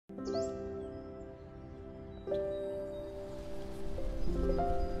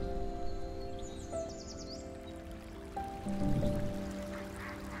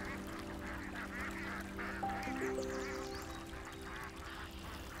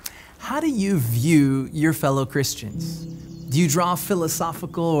How do you view your fellow Christians? Do you draw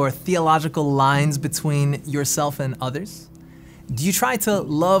philosophical or theological lines between yourself and others? Do you try to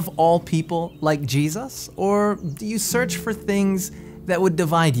love all people like Jesus, or do you search for things that would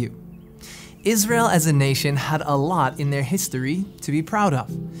divide you? Israel as a nation had a lot in their history to be proud of.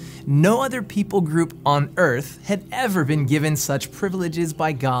 No other people group on earth had ever been given such privileges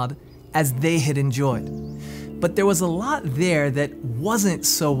by God as they had enjoyed. But there was a lot there that wasn't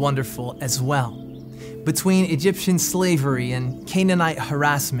so wonderful as well. Between Egyptian slavery and Canaanite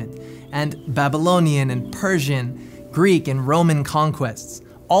harassment, and Babylonian and Persian, Greek and Roman conquests,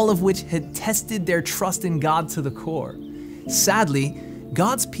 all of which had tested their trust in God to the core. Sadly,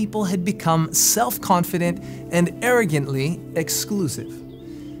 God's people had become self-confident and arrogantly exclusive.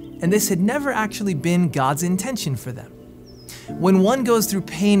 And this had never actually been God's intention for them. When one goes through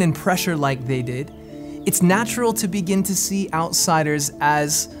pain and pressure like they did, it's natural to begin to see outsiders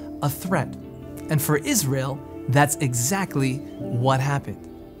as a threat. And for Israel, that's exactly what happened.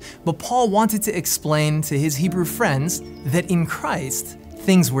 But Paul wanted to explain to his Hebrew friends that in Christ,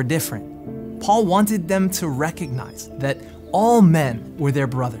 things were different. Paul wanted them to recognize that all men were their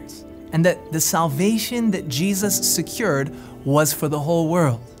brothers, and that the salvation that Jesus secured was for the whole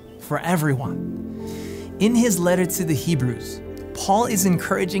world, for everyone. In his letter to the Hebrews, Paul is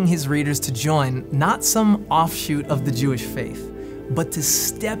encouraging his readers to join not some offshoot of the Jewish faith, but to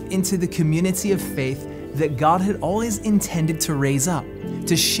step into the community of faith that God had always intended to raise up,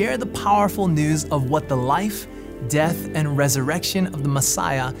 to share the powerful news of what the life, death, and resurrection of the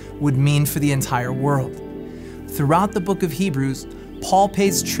Messiah would mean for the entire world. Throughout the book of Hebrews, Paul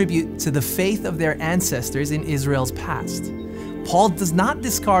pays tribute to the faith of their ancestors in Israel's past. Paul does not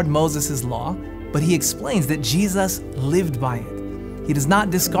discard Moses' law, but he explains that Jesus lived by it. He does not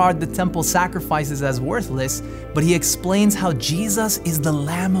discard the temple sacrifices as worthless, but he explains how Jesus is the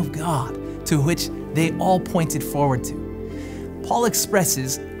Lamb of God, to which they all pointed forward to. Paul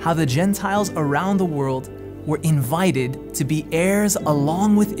expresses how the Gentiles around the world were invited to be heirs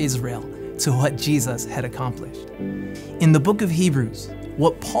along with Israel to what Jesus had accomplished. In the book of Hebrews,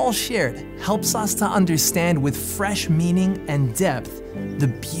 what Paul shared helps us to understand with fresh meaning and depth the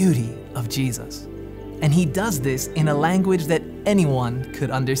beauty of Jesus. And he does this in a language that anyone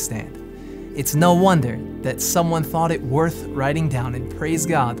could understand. It's no wonder that someone thought it worth writing down, and praise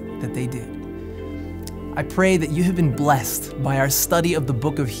God that they did. I pray that you have been blessed by our study of the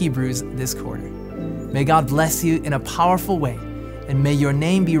book of Hebrews this quarter. May God bless you in a powerful way, and may your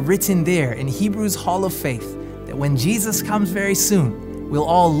name be written there in Hebrews Hall of Faith, that when Jesus comes very soon, we'll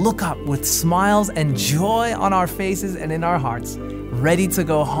all look up with smiles and joy on our faces and in our hearts, ready to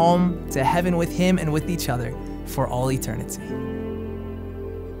go home to heaven with Him and with each other for all eternity.